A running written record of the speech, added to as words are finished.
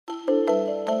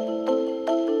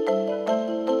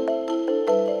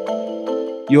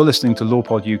You're listening to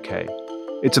LawPod UK.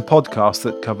 It's a podcast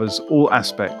that covers all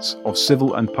aspects of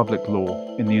civil and public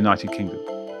law in the United Kingdom.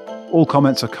 All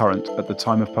comments are current at the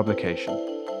time of publication.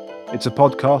 It's a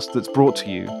podcast that's brought to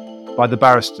you by the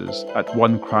barristers at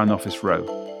 1 Crown Office Row,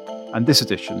 and this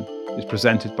edition is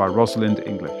presented by Rosalind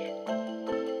English.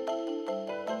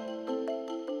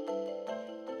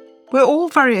 We're all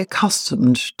very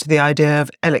accustomed to the idea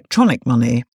of electronic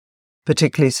money,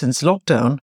 particularly since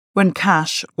lockdown, when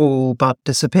cash all but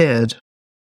disappeared.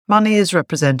 Money is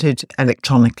represented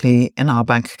electronically in our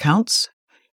bank accounts,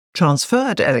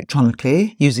 transferred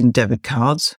electronically using debit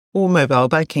cards or mobile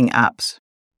banking apps.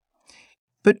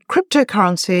 But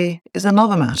cryptocurrency is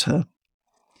another matter.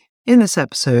 In this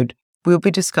episode, we'll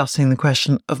be discussing the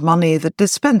question of money that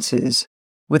dispenses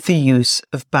with the use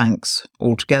of banks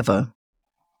altogether.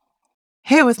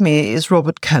 Here with me is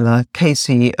Robert Keller,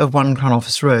 KC of 1 Crown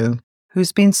Office Row,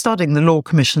 who's been studying the Law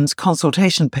Commission's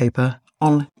consultation paper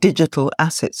on digital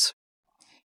assets.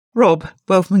 Rob,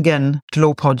 welcome again to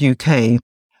LawPod UK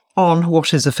on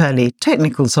what is a fairly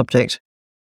technical subject.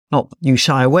 Not that you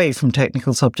shy away from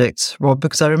technical subjects, Rob,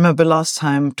 because I remember last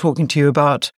time talking to you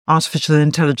about artificial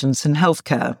intelligence in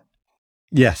healthcare.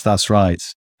 Yes, that's right.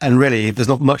 And really, there's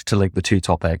not much to link the two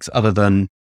topics other than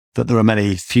that there are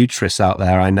many futurists out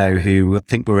there I know who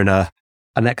think we're in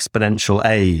an exponential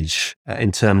age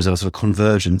in terms of sort of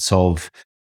convergence of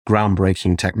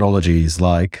groundbreaking technologies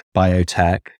like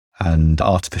biotech and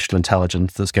artificial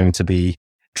intelligence that's going to be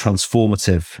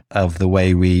transformative of the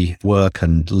way we work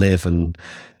and live and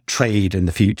trade in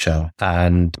the future.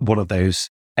 And one of those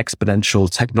exponential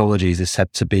technologies is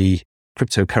said to be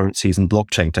cryptocurrencies and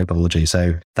blockchain technology.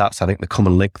 So that's, I think, the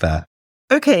common link there.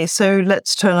 Okay, so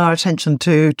let's turn our attention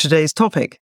to today's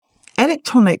topic.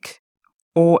 Electronic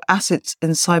or assets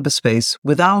in cyberspace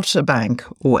without a bank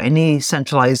or any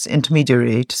centralized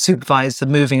intermediary to supervise the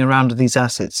moving around of these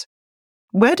assets.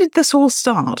 Where did this all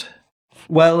start?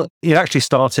 Well, it actually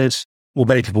started, well,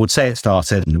 many people would say it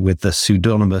started with the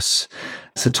pseudonymous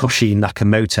Satoshi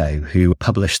Nakamoto, who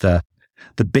published the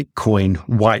Bitcoin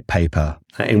white paper,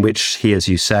 in which he, as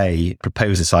you say,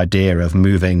 proposed this idea of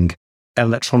moving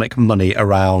electronic money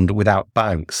around without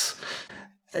banks.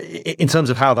 In terms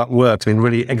of how that works, I mean,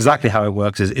 really exactly how it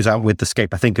works is out with the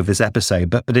scope, I think, of this episode.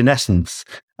 But in essence,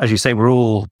 as you say, we're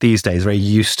all these days very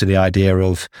used to the idea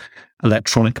of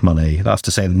electronic money. That's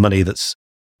to say, the money that's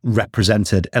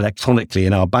represented electronically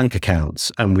in our bank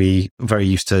accounts. And we are very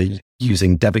used to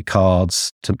using debit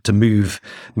cards to move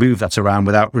that around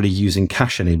without really using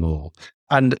cash anymore.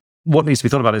 And what needs to be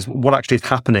thought about is what actually is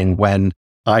happening when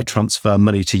I transfer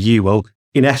money to you. Well,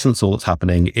 in essence, all that's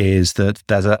happening is that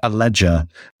there's a ledger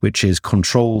which is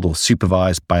controlled or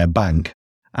supervised by a bank.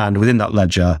 And within that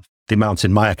ledger, the amount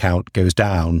in my account goes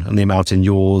down and the amount in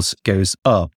yours goes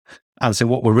up. And so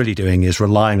what we're really doing is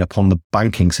relying upon the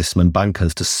banking system and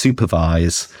bankers to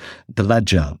supervise the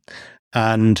ledger.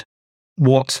 And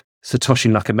what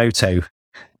Satoshi Nakamoto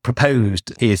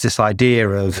proposed is this idea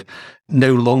of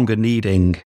no longer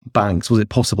needing banks. Was it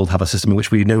possible to have a system in which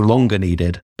we no longer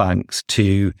needed banks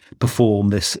to perform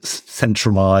this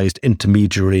centralized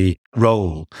intermediary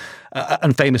role?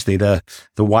 And famously, the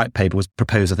white paper was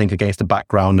proposed, I think, against the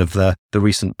background of the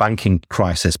recent banking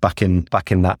crisis back in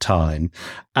that time.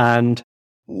 And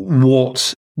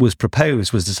what was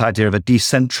proposed was this idea of a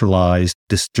decentralized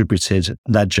distributed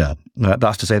ledger.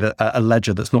 That's to say that a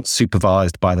ledger that's not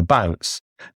supervised by the banks,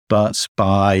 but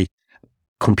by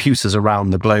computers around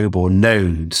the globe, or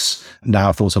nodes,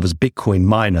 now thought of as Bitcoin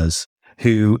miners,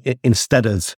 who instead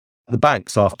of the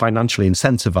banks are financially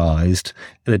incentivized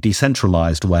in a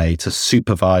decentralized way to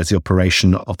supervise the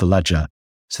operation of the ledger.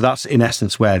 So that's in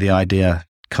essence where the idea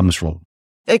comes from.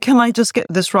 Can I just get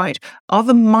this right? Are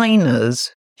the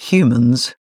miners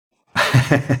humans?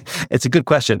 It's a good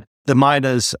question. The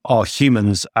miners are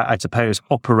humans, I suppose,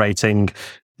 operating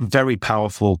very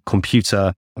powerful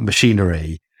computer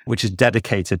machinery, which is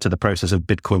dedicated to the process of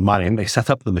Bitcoin mining. They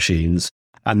set up the machines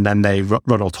and then they run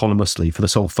autonomously for the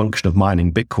sole function of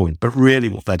mining Bitcoin. But really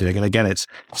what they're doing, and again, it's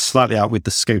slightly out with the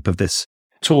scope of this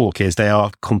talk, is they are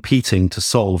competing to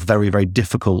solve very, very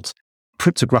difficult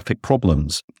cryptographic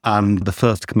problems. And the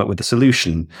first to come up with the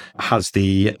solution has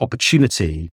the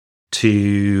opportunity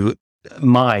to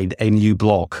mine a new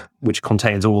block which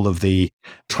contains all of the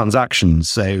transactions.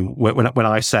 So when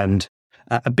I send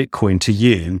a Bitcoin to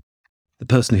you, the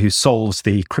person who solves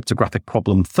the cryptographic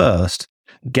problem first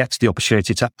gets the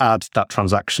opportunity to add that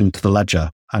transaction to the ledger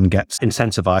and gets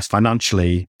incentivized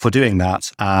financially for doing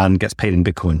that and gets paid in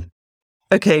Bitcoin.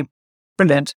 Okay,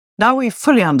 brilliant. Now we've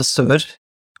fully understood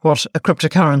what a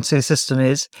cryptocurrency system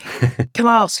is. Can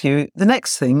I ask you, the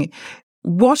next thing,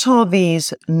 What are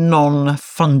these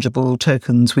non-fungible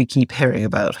tokens we keep hearing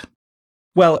about?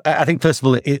 Well, I think, first of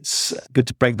all, it's good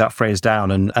to break that phrase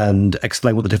down and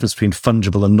explain what the difference between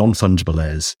fungible and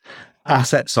non-fungible is.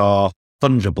 Assets are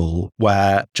fungible,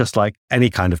 where just like any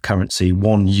kind of currency,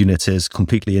 one unit is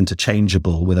completely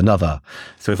interchangeable with another.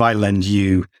 So if I lend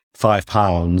you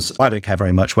 £5, I don't care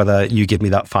very much whether you give me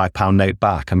that £5 note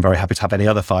back. I'm very happy to have any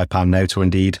other £5 note, or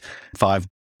indeed 5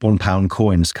 £1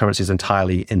 coins. Currency is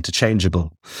entirely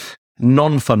interchangeable.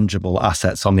 Non-fungible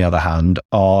assets, on the other hand,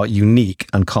 are unique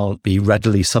and can't be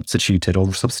readily substituted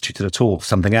or substituted at all for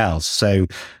something else. So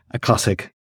a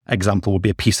classic example would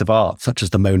be a piece of art, such as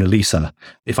the Mona Lisa.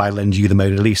 If I lend you the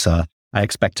Mona Lisa, I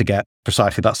expect to get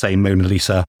precisely that same Mona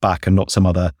Lisa back and not some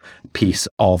other piece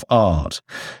of art.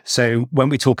 So when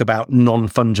we talk about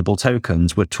non-fungible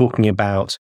tokens, we're talking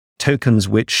about tokens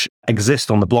which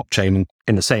exist on the blockchain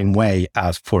in the same way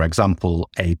as, for example,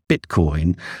 a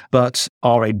Bitcoin, but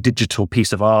are a digital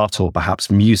piece of art or perhaps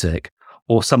music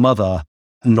or some other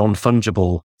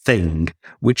non-fungible thing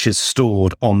which is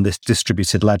stored on this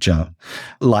distributed ledger,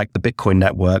 like the Bitcoin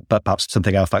network, but perhaps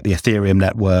something else like the Ethereum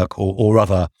network or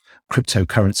other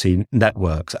cryptocurrency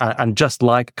networks. And just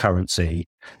like currency,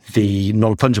 the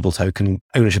non-fungible token,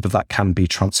 ownership of that can be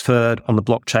transferred on the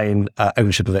blockchain,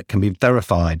 ownership of it can be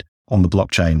verified on the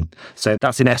blockchain. So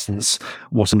that's in essence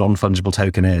what a non-fungible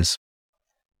token is.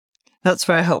 That's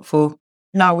very helpful.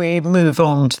 Now we move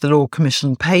on to the Law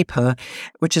Commission paper,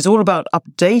 which is all about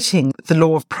updating the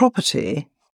law of property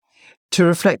to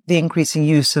reflect the increasing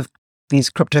use of these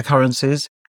cryptocurrencies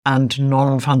and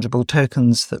non-fungible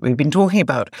tokens that we've been talking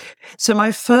about. So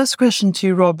my first question to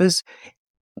you, Rob, is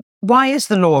why is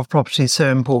the law of property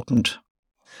so important?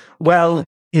 Well,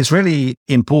 it's really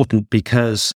important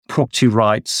because property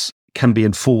rights can be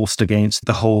enforced against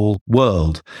the whole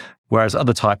world, whereas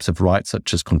other types of rights,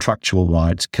 such as contractual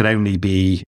rights, can only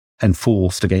be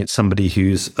enforced against somebody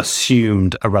who's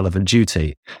assumed a relevant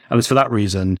duty. And it's for that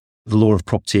reason the law of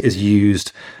property is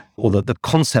used, or the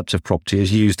concept of property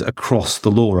is used across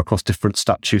the law, across different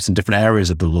statutes and different areas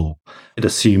of the law. It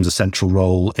assumes a central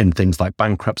role in things like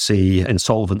bankruptcy,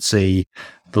 insolvency,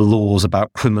 the laws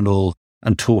about criminal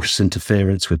and tortious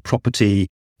interference with property,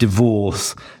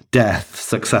 divorce, death,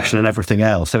 succession, and everything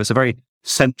else. So it's a very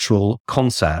central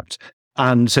concept.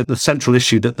 And so the central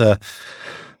issue that the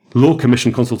Law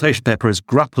Commission consultation paper is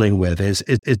grappling with is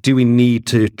do we need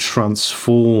to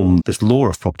transform this law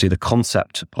of property, the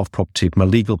concept of property from a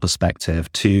legal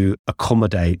perspective, to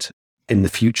accommodate in the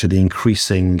future the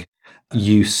increasing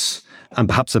use and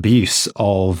perhaps abuse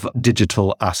of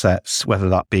digital assets, whether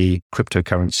that be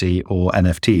cryptocurrency or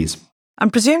NFTs.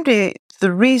 And presumably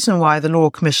the reason why the Law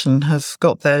Commission have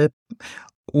got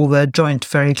all their joint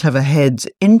very clever heads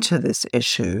into this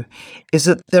issue is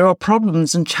that there are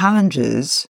problems and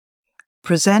challenges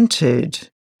presented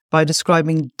by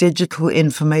describing digital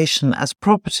information as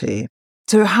property.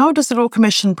 So how does the Law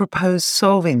Commission propose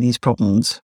solving these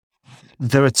problems?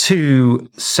 There are two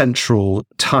central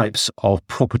types of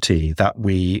property that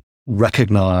we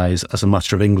recognise as a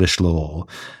matter of English law.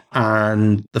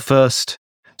 And the first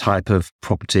type of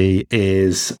property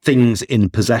is things in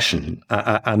possession.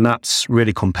 And that's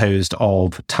really composed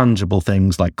of tangible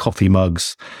things like coffee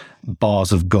mugs,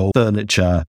 bars of gold,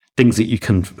 furniture, things that you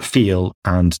can feel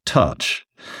and touch.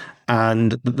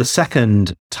 And the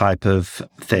second type of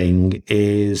thing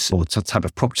is, or type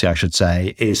of property, I should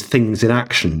say, is things in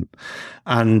action.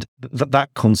 And that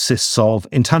consists of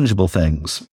intangible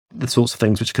things, the sorts of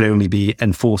things which can only be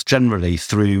enforced generally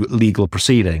through legal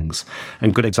proceedings.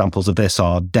 And good examples of this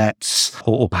are debts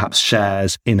or perhaps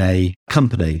shares in a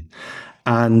company.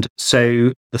 And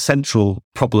so the central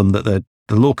problem that the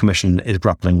Law Commission is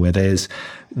grappling with is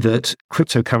that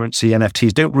cryptocurrency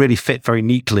NFTs don't really fit very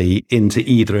neatly into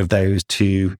either of those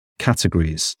two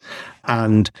categories.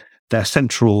 And their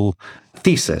central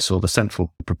thesis, or the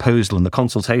central proposal in the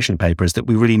consultation paper, is that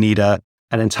we really need an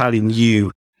entirely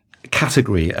new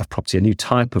category of property, a new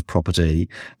type of property,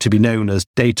 to be known as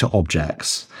data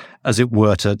objects, as it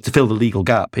were, to fill the legal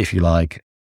gap, if you like.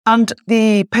 And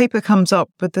the paper comes up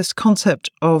with this concept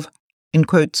of, in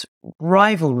quotes,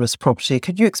 rivalrous property.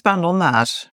 Could you expand on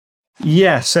that?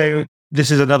 Yeah, so this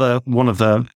is another one of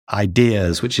the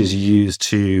ideas which is used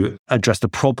to address the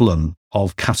problem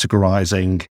of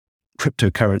categorizing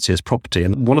cryptocurrency as property.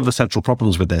 And one of the central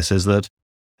problems with this is that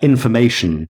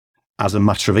information as a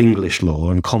matter of English law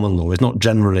and common law is not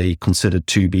generally considered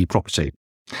to be property.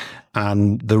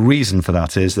 And the reason for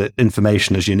that is that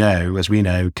information, as we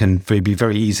know, can be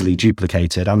very easily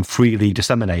duplicated and freely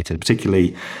disseminated,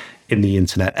 particularly in the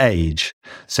internet age.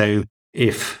 So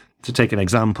to take an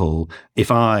example, if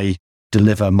I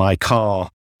deliver my car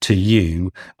to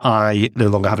you, I no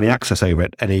longer have any access over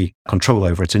it, any control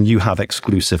over it, and you have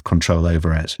exclusive control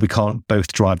over it. We can't both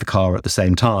drive the car at the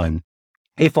same time.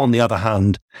 If, on the other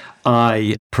hand,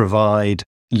 I provide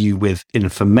you with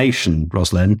information,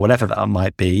 Rosalind, whatever that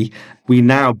might be, we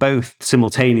now both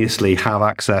simultaneously have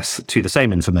access to the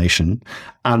same information.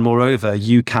 And moreover,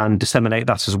 you can disseminate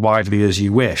that as widely as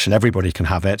you wish, and everybody can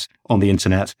have it on the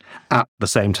internet at the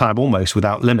same time, almost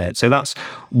without limit. So that's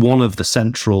one of the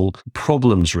central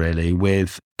problems, really,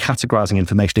 with categorizing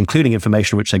information, including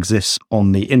information which exists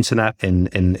on the internet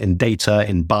in data,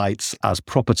 in bytes, as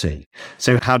property.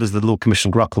 So how does the Law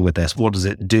Commission grapple with this? What does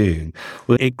it do?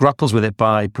 Well, it grapples with it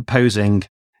by proposing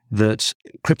that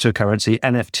cryptocurrency,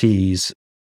 NFTs,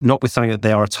 notwithstanding that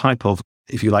they are a type of,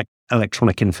 if you like,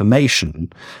 electronic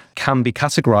information, can be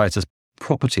categorized as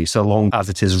property so long as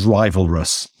it is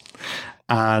rivalrous.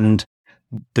 And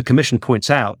the Commission points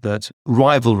out that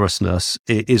rivalrousness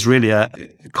is really a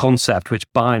concept which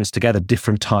binds together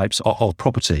different types of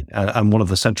property. And one of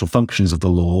the central functions of the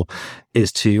law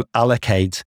is to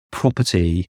allocate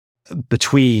property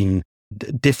between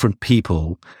different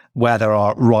people where there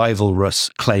are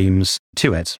rivalrous claims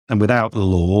to it. And without the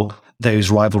law, those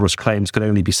rivalrous claims could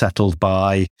only be settled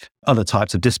by other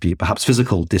types of dispute, perhaps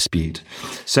physical dispute.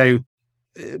 So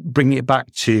bringing it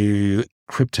back to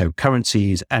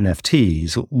cryptocurrencies,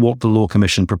 NFTs, what the Law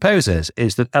Commission proposes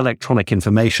is that electronic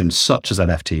information such as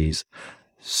NFTs,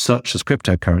 such as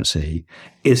cryptocurrency,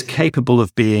 is capable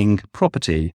of being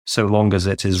property so long as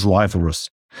it is rivalrous.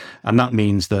 And that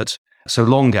means that so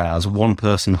long as one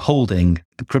person holding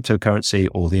the cryptocurrency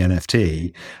or the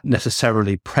NFT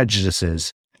necessarily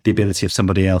prejudices the ability of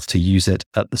somebody else to use it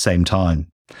at the same time.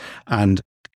 And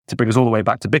to bring us all the way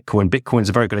back to Bitcoin, Bitcoin is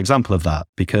a very good example of that,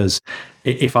 because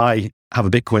if I have a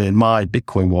Bitcoin in my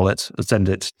Bitcoin wallet and send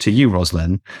it to you,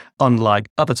 Rosalind, unlike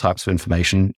other types of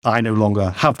information, I no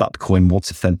longer have that Bitcoin wallet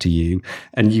sent to you,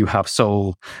 and you have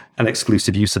sole and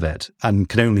exclusive use of it and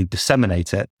can only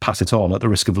disseminate it, pass it on at the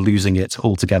risk of losing it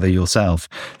altogether yourself.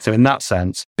 So in that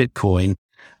sense, Bitcoin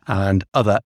and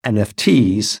other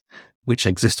NFTs which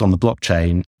exist on the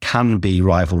blockchain can be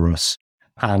rivalrous,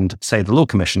 and say the Law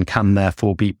Commission can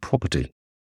therefore be property.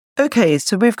 Okay,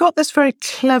 so we've got this very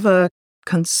clever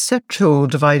conceptual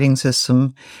dividing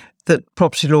system that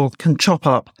property law can chop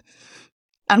up.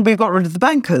 And we've got rid of the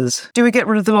bankers. Do we get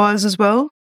rid of the lawyers as well?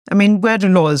 I mean, where do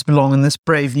lawyers belong in this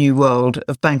brave new world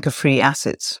of banker-free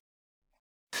assets?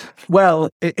 Well,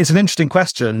 it's an interesting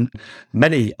question.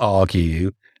 Many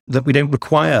argue that we don't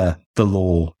require the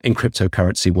law in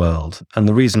cryptocurrency world. And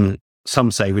the reason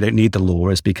some say we don't need the law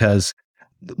is because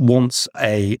once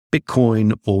a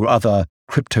Bitcoin or other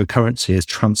cryptocurrency is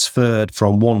transferred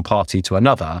from one party to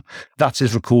another, that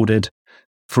is recorded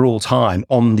for all time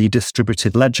on the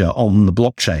distributed ledger on the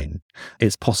blockchain.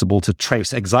 It's possible to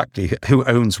trace exactly who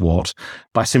owns what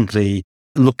by simply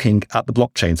looking at the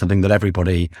blockchain, something that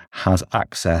everybody has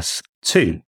access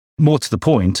to. More to the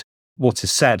point, what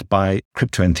is said by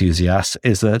crypto enthusiasts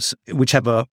is that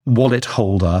whichever wallet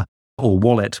holder or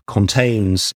wallet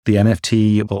contains the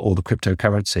NFT or the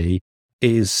cryptocurrency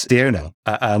is the owner,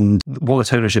 and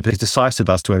wallet ownership is decisive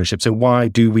as to ownership. So why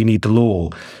do we need the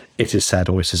law? It is said,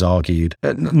 or it is argued.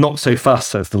 Not so fast,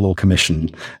 says the Law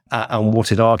Commission. And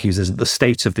what it argues is that the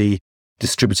state of the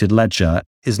distributed ledger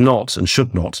is not and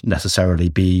should not necessarily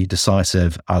be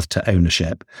decisive as to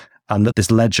ownership, and that this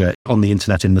ledger on the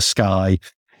internet in the sky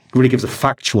really gives a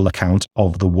factual account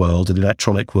of the world, an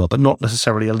electronic world, but not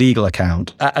necessarily a legal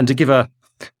account. And to give a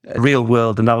real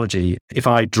world analogy, if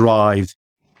I drive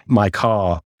my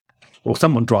car, or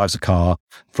someone drives a car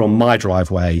from my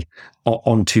driveway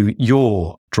onto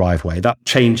your driveway, that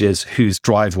changes whose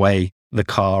driveway the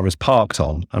car is parked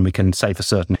on, and we can say for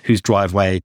certain whose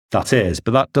driveway that is.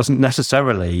 But that doesn't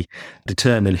necessarily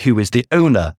determine who is the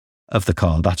owner of the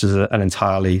car. That is an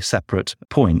entirely separate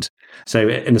point. So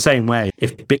in the same way,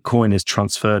 if Bitcoin is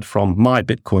transferred from my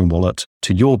Bitcoin wallet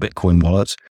to your Bitcoin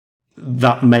wallet,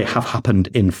 that may have happened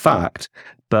in fact,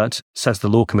 but says the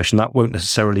Law Commission, that won't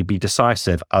necessarily be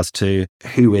decisive as to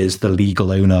who is the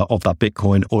legal owner of that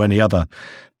Bitcoin or any other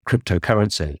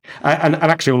cryptocurrency. And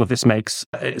actually all of this makes,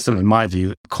 in my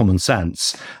view, common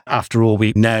sense. After all,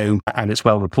 we know, and it's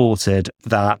well reported,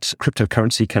 that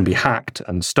cryptocurrency can be hacked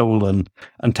and stolen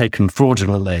and taken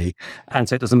fraudulently. And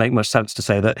so it doesn't make much sense to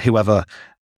say that whoever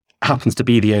happens to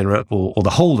be the owner or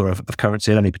the holder of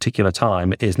currency at any particular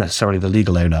time is necessarily the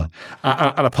legal owner.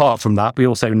 And apart from that, we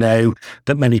also know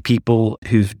that many people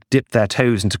who've dipped their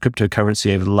toes into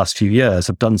cryptocurrency over the last few years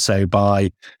have done so by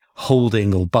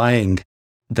holding or buying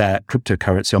their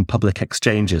cryptocurrency on public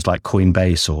exchanges like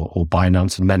Coinbase or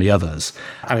Binance and many others.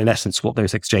 And in essence, what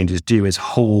those exchanges do is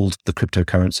hold the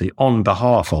cryptocurrency on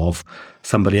behalf of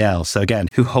somebody else. So again,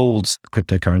 who holds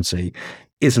cryptocurrency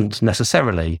isn't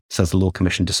necessarily, says the Law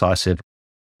Commission, decisive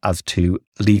as to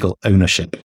legal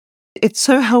ownership. It's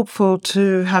so helpful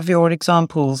to have your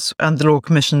examples and the Law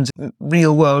Commission's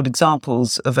real world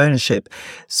examples of ownership.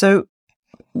 So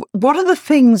what are the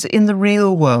things in the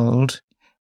real world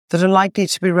that are likely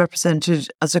to be represented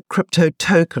as a crypto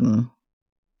token?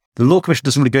 The Law Commission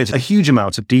doesn't really go into a huge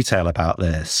amount of detail about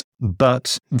this,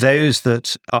 but those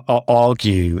that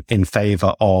argue in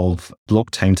favour of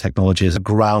blockchain technology as a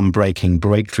groundbreaking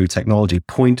breakthrough technology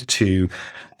point to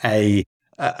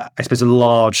I suppose, a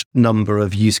large number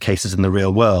of use cases in the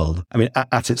real world. I mean,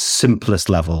 at its simplest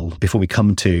level, before we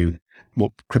come to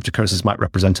what cryptocurrencies might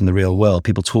represent in the real world,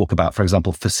 people talk about, for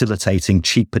example, facilitating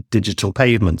cheaper digital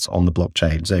payments on the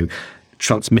blockchain. So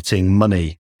transmitting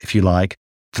money, if you like,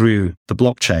 through the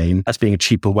blockchain as being a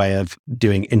cheaper way of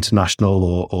doing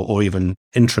international or even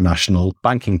intranational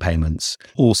banking payments.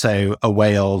 Also a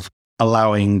way of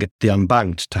allowing the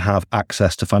unbanked to have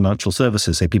access to financial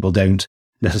services, so people don't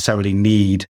necessarily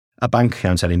need a bank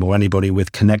account anymore. Anybody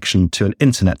with connection to an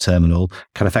internet terminal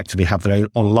can effectively have their own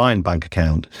online bank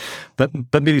account. But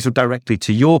maybe sort of directly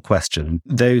to your question,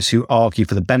 those who argue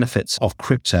for the benefits of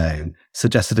crypto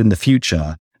suggest that in the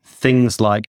future, things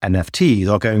like NFTs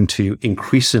are going to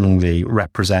increasingly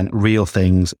represent real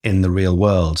things in the real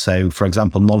world. So, for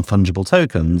example, non-fungible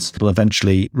tokens will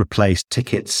eventually replace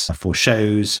tickets for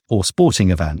shows or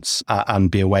sporting events and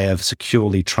be a way of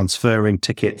securely transferring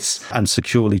tickets and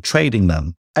securely trading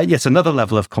them. At yet another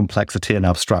level of complexity and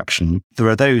abstraction, there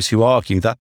are those who argue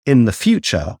that in the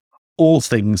future, all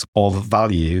things of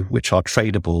value which are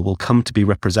tradable will come to be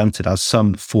represented as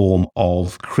some form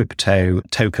of crypto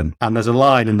token. And there's a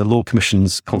line in the Law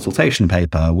Commission's consultation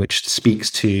paper which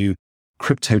speaks to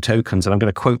crypto tokens, and I'm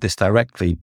going to quote this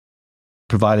directly,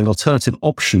 providing alternative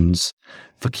options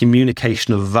for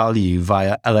communication of value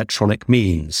via electronic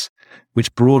means,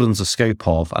 which broadens the scope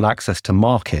of and access to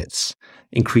markets,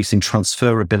 increasing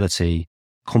transferability,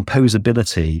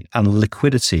 composability, and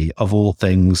liquidity of all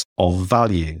things of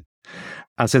value.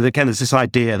 And so again, there's this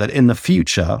idea that in the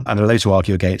future, and there are those who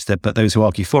argue against it, but those who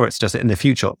argue for it suggest that in the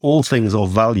future, all things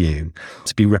of value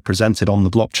to be represented on the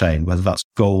blockchain, whether that's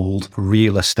gold,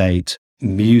 real estate,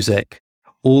 music,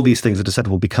 all these things that are said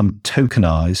will become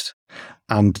tokenized,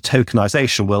 and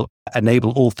tokenization will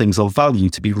enable all things of value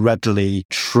to be readily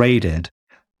traded,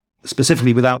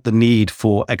 specifically without the need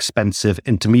for expensive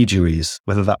intermediaries,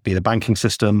 whether that be the banking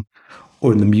system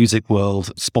or in the music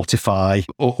world, Spotify,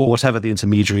 or whatever the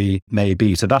intermediary may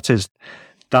be. So that's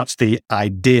the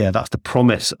idea, that's the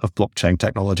promise of blockchain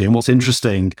technology. And what's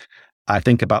interesting, I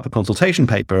think, about the consultation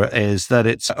paper is that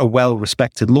it's a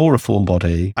well-respected law reform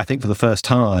body, I think for the first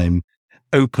time,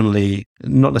 openly,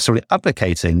 not necessarily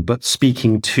advocating, but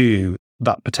speaking to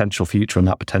that potential future and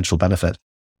that potential benefit.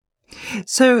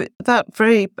 So that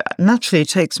very naturally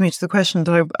takes me to the question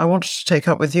that I wanted to take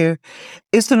up with you.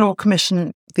 Is the Law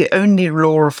Commission the only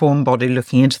law reform body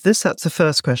looking into this? That's the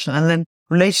first question. And then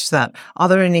related to that, are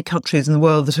there any countries in the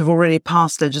world that have already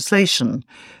passed legislation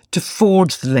to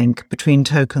forge the link between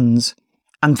tokens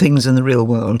and things in the real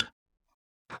world?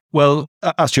 Well,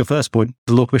 as to your first point,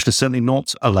 the Law Commission is certainly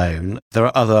not alone. There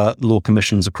are other law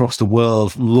commissions across the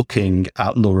world looking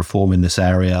at law reform in this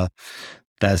area.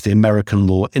 There's the American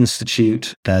Law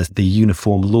Institute. There's the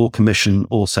Uniform Law Commission,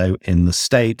 also in the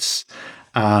States.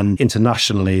 And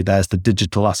internationally, there's the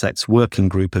Digital Assets Working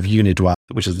Group of UNIDROIT,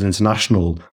 which is an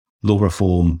international law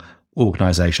reform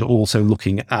organization, also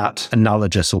looking at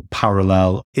analogous or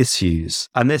parallel issues.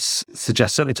 And this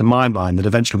suggests, certainly to my mind, that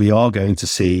eventually we are going to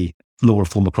see law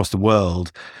reform across the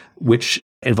world, which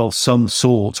involves some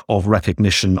sort of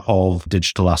recognition of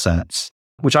digital assets,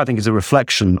 which I think is a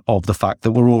reflection of the fact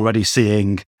that we're already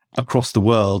seeing across the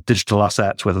world digital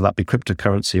assets, whether that be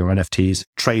cryptocurrency or NFTs,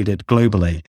 traded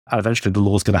globally. And eventually the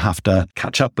law is going to have to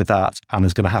catch up with that, and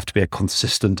there's going to have to be a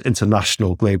consistent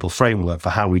international global framework for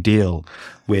how we deal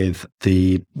with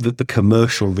the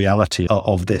commercial reality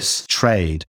of this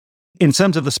trade. In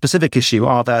terms of the specific issue,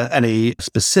 are there any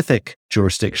specific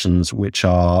jurisdictions which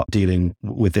are dealing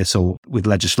with this or with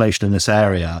legislation in this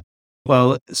area?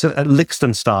 Well, so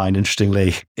Liechtenstein,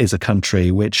 interestingly, is a country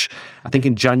which I think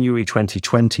in January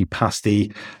 2020 passed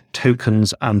the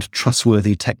Tokens and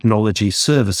Trustworthy Technology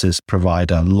Services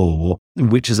Provider Law,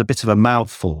 which is a bit of a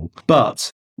mouthful. But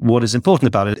what is important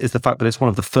about it is the fact that it's one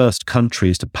of the first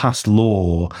countries to pass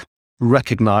law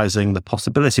recognizing the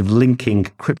possibility of linking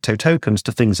crypto tokens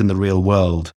to things in the real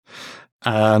world.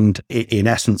 And in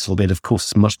essence, albeit of course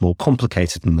it's much more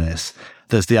complicated than this,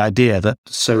 there's the idea that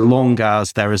so long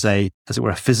as there is a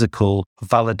physical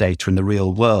validator in the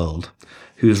real world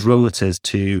whose role it is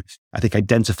to, I think,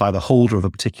 identify the holder of a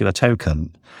particular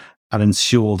token and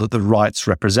ensure that the rights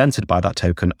represented by that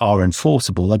token are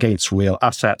enforceable against real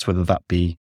assets, whether that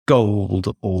be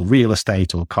gold or real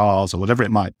estate or cars or whatever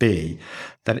it might be,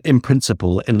 that in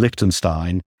principle in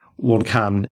Liechtenstein, one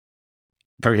can,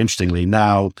 very interestingly,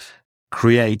 now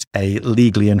create a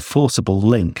legally enforceable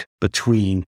link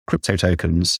between crypto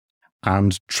tokens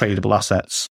and tradable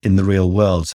assets in the real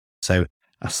world. So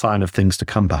a sign of things to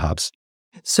come, perhaps.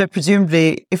 So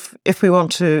presumably, if we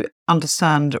want to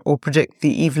understand or predict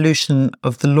the evolution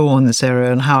of the law in this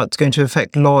area and how it's going to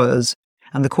affect lawyers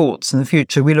and the courts in the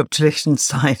future, we look to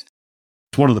Liechtenstein.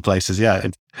 It's one of the places, yeah.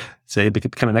 So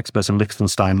become an expert in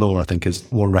Liechtenstein law, I think, is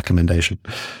one recommendation.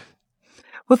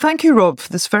 Well, thank you, Rob,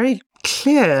 for this very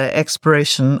clear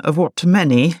exploration of what to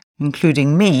many,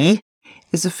 including me,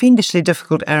 is a fiendishly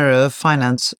difficult area of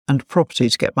finance and property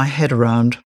to get my head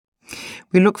around.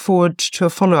 We look forward to a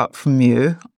follow-up from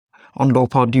you on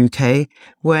LawPod UK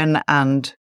when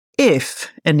and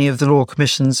if any of the Law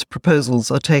Commission's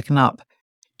proposals are taken up.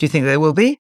 Do you think they will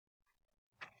be?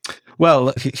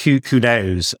 Well, who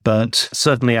knows? But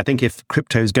certainly I think if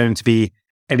crypto is going to be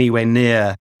anywhere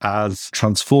near as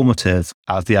transformative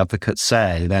as the advocates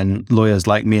say, then lawyers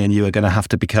like me and you are going to have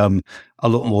to become a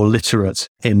lot more literate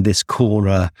in this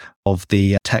corner of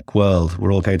the tech world.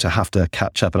 We're all going to have to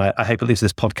catch up. And I hope at least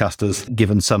this podcast has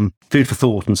given some food for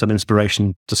thought and some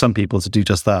inspiration to some people to do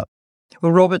just that.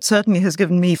 Well, Robert certainly has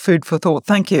given me food for thought.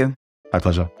 Thank you. My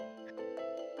pleasure.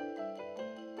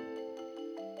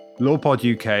 LawPod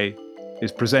UK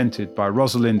is presented by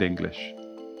Rosalind English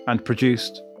and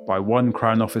produced by One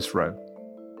Crown Office Row.